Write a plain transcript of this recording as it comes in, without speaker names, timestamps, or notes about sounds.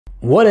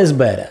What is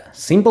better,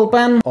 simple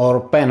pen or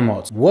pen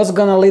mods? What's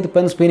gonna lead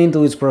pen spinning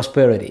to its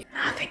prosperity?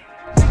 Nothing.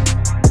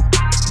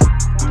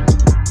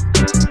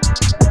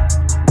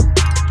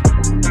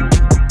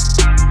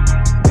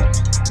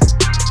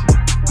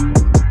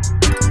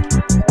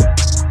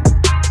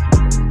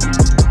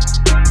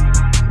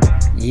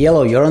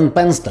 Hello, you're on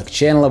Penstock,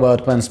 channel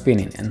about pen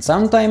spinning, and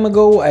some time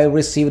ago I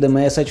received a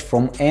message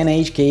from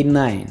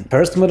NHK9,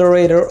 first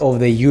moderator of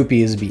the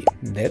UPSB.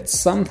 That's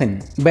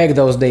something. Back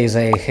those days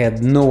I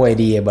had no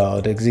idea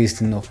about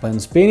existing of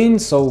pen spinning,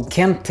 so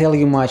can't tell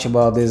you much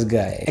about this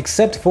guy,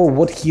 except for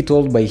what he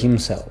told by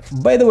himself.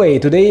 By the way,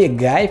 today a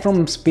guy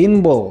from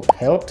Spinball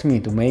helped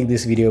me to make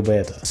this video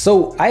better.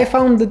 So I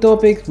found the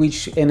topic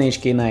which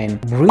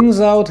NHK9 brings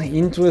out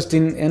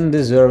interesting and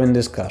deserving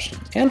discussion.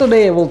 And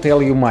today I will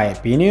tell you my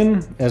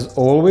opinion. As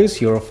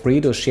always, you're free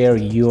to share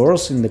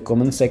yours in the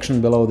comment section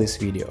below this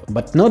video.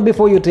 But not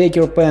before you take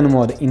your pen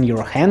mod in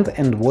your hand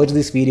and watch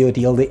this video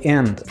till the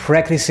end,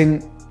 practicing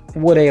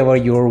whatever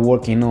you're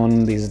working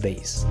on these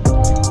days.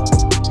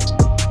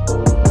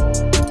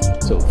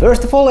 So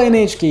first of all,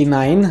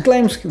 NHK9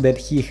 claims that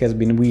he has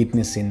been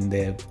witnessing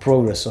the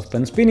progress of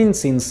pen spinning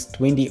since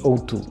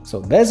 2002. So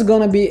that's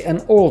gonna be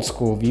an old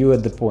school view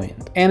at the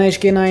point.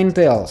 NHK9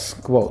 tells,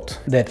 quote,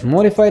 that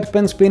modified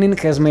pen spinning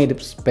has made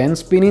pen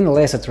spinning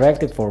less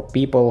attractive for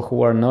people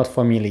who are not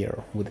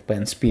familiar with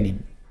pen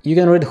spinning. You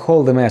can read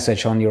whole the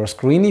message on your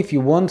screen if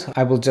you want.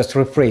 I will just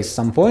rephrase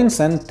some points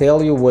and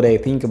tell you what I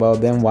think about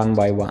them one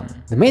by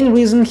one. The main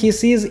reason he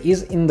sees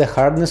is in the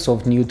hardness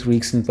of new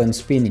tricks in pen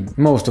spinning.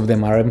 Most of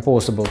them are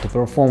impossible to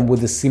perform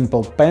with the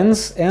simple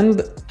pens,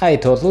 and I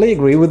totally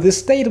agree with this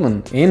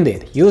statement.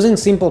 Indeed, using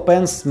simple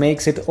pens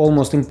makes it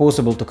almost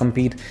impossible to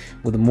compete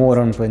with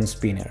modern pen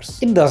spinners.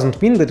 It doesn't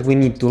mean that we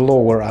need to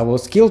lower our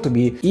skill to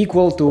be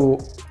equal to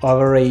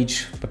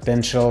average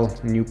potential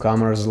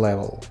newcomers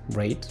level,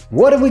 right?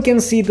 What we can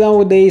see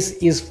nowadays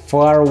is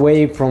far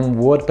away from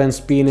what pen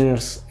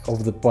spinners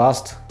of the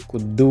past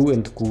could do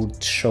and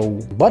could show.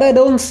 But I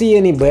don't see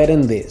any bad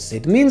in this.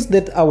 It means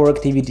that our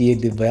activity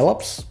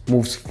develops,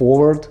 moves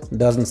forward,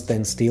 doesn't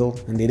stand still,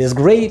 and it is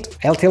great.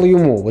 I'll tell you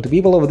more. What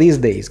people of these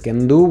days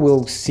can do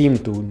will seem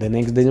to the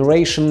next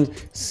generation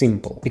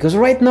simple. Because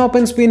right now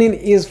pen spinning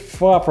is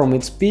far from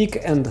its peak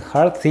and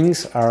hard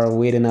things are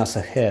waiting us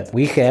ahead.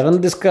 We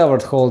haven't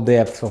discovered whole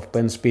depth of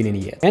pen spinning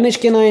yet.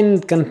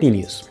 NHK9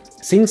 continues.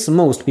 Since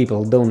most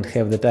people don't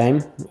have the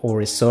time or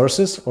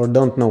resources or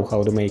don't know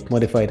how to make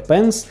modified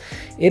pens,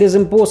 it is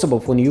impossible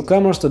for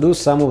newcomers to do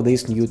some of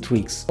these new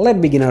tricks. Let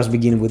beginners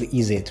begin with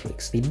easier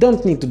tricks. They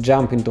don't need to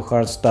jump into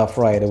hard stuff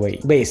right away.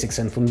 Basics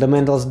and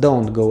fundamentals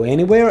don't go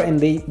anywhere, and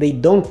they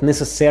don't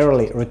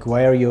necessarily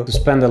require you to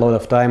spend a lot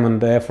of time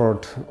and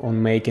effort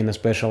on making a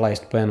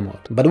specialized pen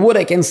mod. But what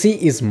I can see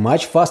is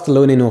much faster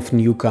learning of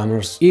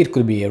newcomers. It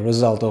could be a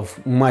result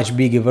of much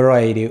bigger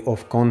variety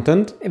of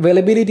content,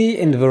 availability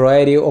and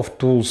variety of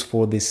tools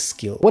for this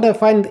skill. What I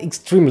find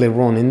extremely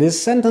wrong in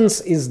this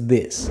sentence is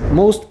this.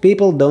 Most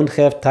people don't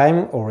have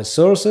time or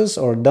resources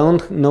or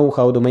don't know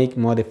how to make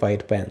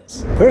modified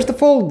pens. First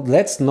of all,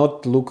 let's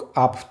not look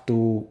up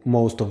to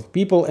most of the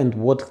people and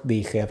what they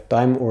have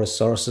time or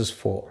resources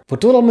for. For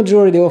total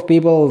majority of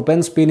people,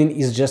 pen spinning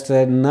is just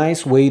a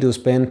nice way to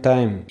spend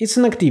time. It's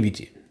an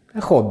activity,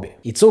 a hobby.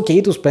 It's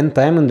okay to spend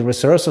time and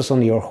resources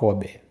on your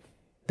hobby.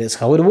 That's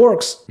how it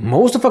works.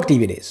 Most of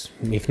activities,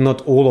 if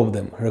not all of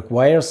them,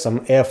 require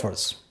some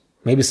efforts,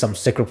 maybe some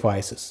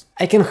sacrifices.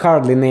 I can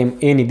hardly name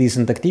any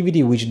decent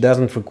activity which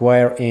doesn't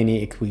require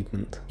any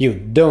equipment. You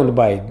don't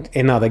buy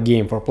another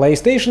game for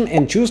PlayStation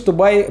and choose to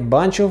buy a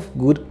bunch of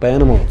good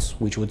pen mods,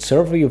 which would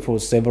serve you for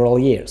several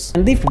years.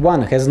 And if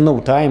one has no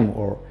time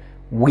or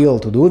will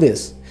to do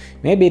this,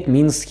 maybe it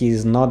means he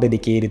is not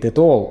dedicated at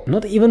all,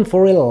 not even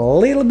for a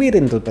little bit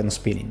into pen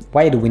spinning.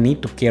 Why do we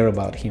need to care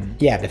about him?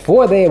 Yeah,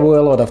 before there were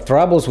a lot of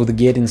troubles with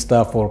getting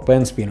stuff for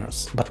pen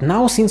spinners. But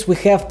now, since we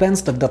have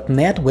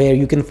penstock.net, where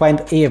you can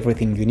find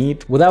everything you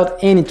need without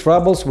any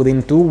troubles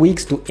within 2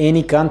 weeks to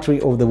any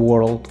country of the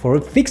world for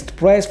a fixed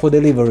price for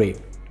delivery.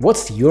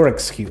 What's your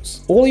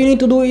excuse? All you need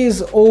to do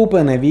is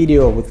open a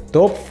video with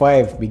top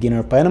 5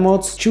 beginner pen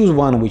mods, choose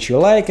one which you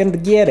like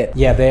and get it.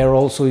 Yeah, there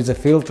also is a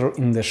filter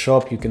in the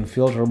shop, you can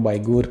filter by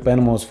good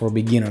pen mods for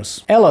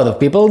beginners. A lot of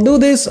people do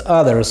this,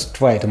 others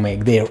try to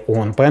make their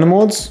own pen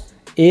mods.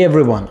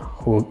 Everyone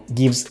who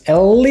gives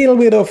a little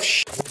bit of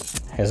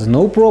has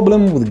no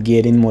problem with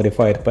getting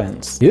modified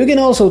pens. You can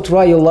also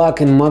try your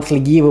luck in monthly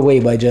giveaway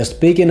by just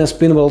picking a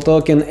Spinball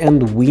token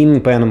and win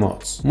pen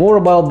mods. More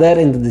about that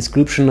in the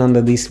description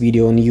under this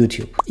video on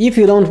YouTube. If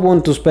you don't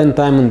want to spend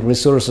time and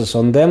resources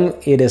on them,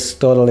 it is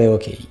totally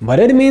okay. But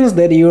it means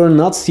that you're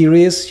not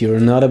serious, you're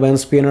not a pen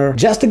spinner,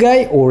 just a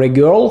guy or a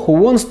girl who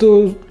wants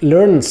to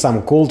learn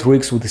some cool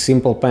tricks with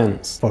simple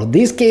pens. For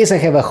this case I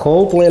have a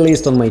whole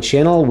playlist on my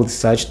channel with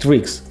such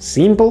tricks,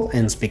 simple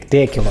and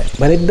spectacular.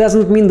 But it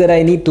doesn't mean that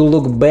I need to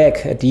look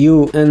back at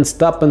you and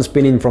stop pen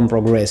spinning from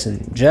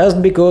progressing,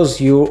 just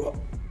because you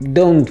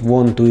don't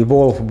want to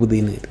evolve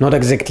within it. Not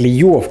exactly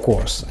you, of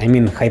course, I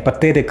mean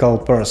hypothetical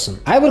person.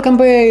 I will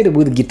compare it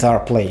with guitar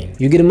playing.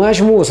 You get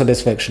much more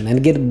satisfaction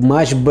and get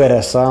much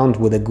better sound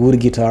with a good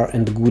guitar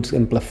and good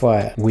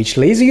amplifier, which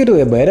leads you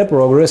to a better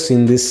progress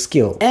in this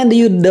skill. And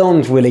you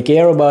don't really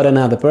care about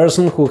another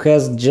person who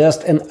has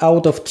just an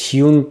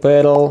out-of-tune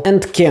pedal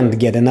and can't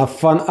get enough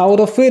fun out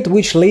of it,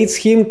 which leads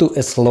him to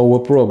a slower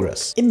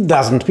progress. It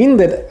doesn't mean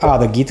that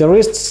other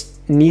guitarists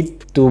need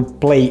to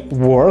play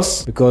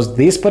worse, because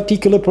this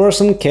particular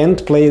person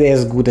can't play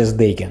as good as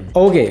they can.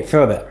 Okay,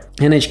 further.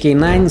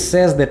 NHK9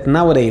 says that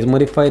nowadays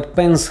modified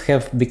pens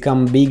have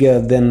become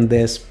bigger than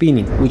the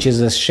spinning, which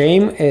is a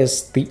shame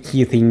as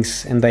he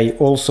thinks, and I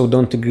also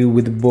don't agree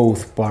with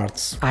both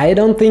parts. I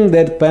don't think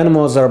that pen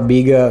mods are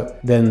bigger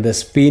than the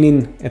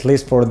spinning, at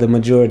least for the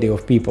majority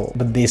of people,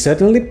 but they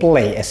certainly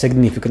play a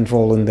significant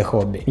role in the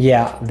hobby.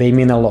 Yeah, they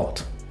mean a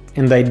lot.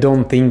 And I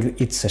don't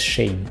think it's a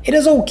shame. It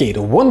is okay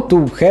to want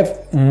to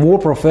have more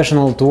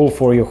professional tool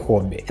for your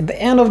hobby. At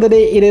the end of the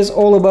day, it is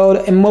all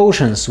about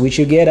emotions which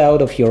you get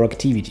out of your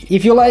activity.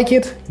 If you like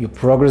it, you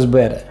progress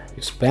better.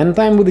 You spend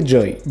time with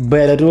joy.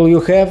 Better tool you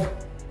have,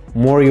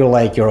 more you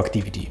like your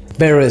activity.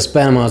 Various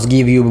pen mods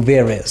give you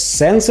various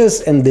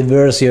senses and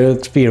diverse your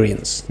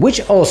experience, which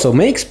also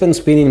makes pen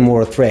spinning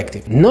more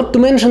attractive. Not to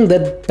mention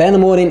that pen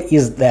modding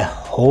is the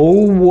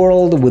whole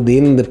world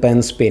within the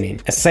pen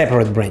spinning, a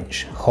separate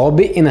branch,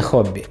 hobby in a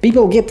hobby.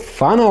 People get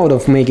fun out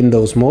of making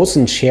those mods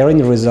and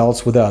sharing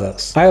results with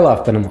others. I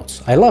love pen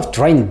mods, I love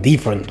trying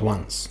different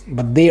ones,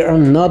 but they are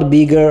not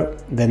bigger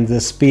than the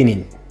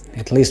spinning,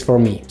 at least for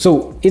me.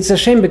 So it's a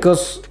shame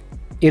because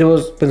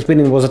pen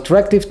spinning was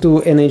attractive to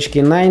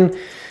NHK9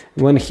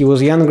 when he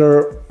was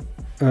younger,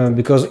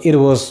 because it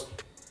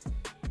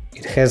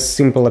has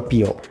simple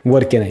appeal.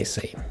 What can I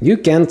say? You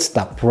can't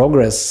stop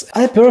progress.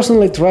 I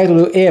personally try to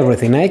do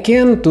everything I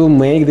can to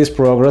make this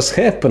progress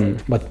happen,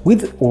 but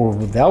with or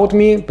without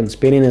me, pen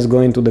spinning is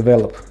going to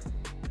develop,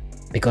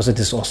 because it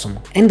is awesome.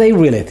 And I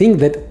really think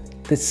that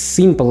the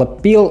simple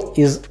appeal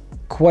is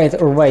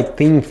quite a right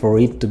thing for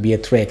it to be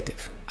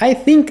attractive. I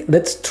think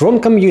that strong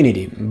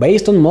community,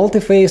 based on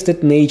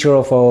multifaceted nature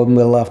of our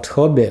beloved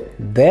hobby,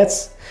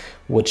 that's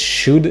what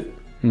should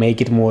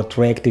make it more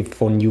attractive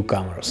for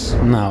newcomers.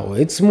 Now,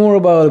 it's more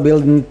about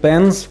building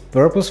pens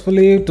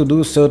purposefully to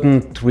do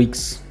certain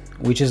tricks,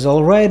 which is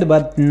alright,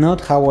 but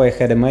not how I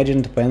had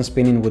imagined pen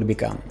spinning would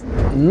become.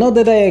 Not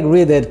that I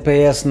agree that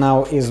PS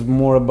now is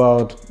more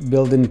about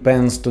building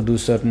pens to do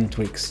certain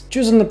tricks.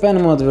 Choosing the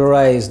pen mod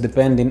varies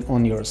depending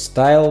on your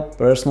style,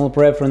 personal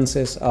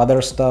preferences,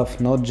 other stuff,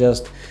 not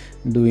just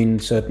doing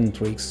certain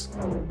tricks.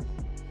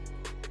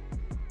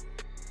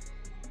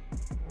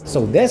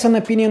 So that's an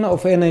opinion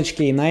of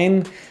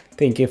NHK9,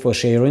 thank you for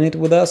sharing it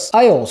with us.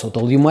 I also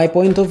told you my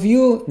point of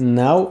view,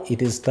 now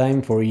it is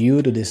time for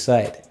you to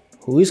decide.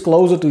 Who is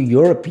closer to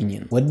your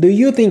opinion? What do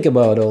you think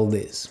about all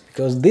this?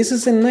 Because this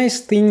is a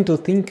nice thing to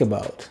think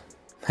about.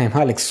 I'm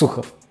Alex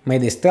Sukhov, may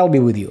the style be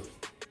with you.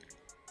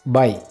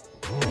 Bye.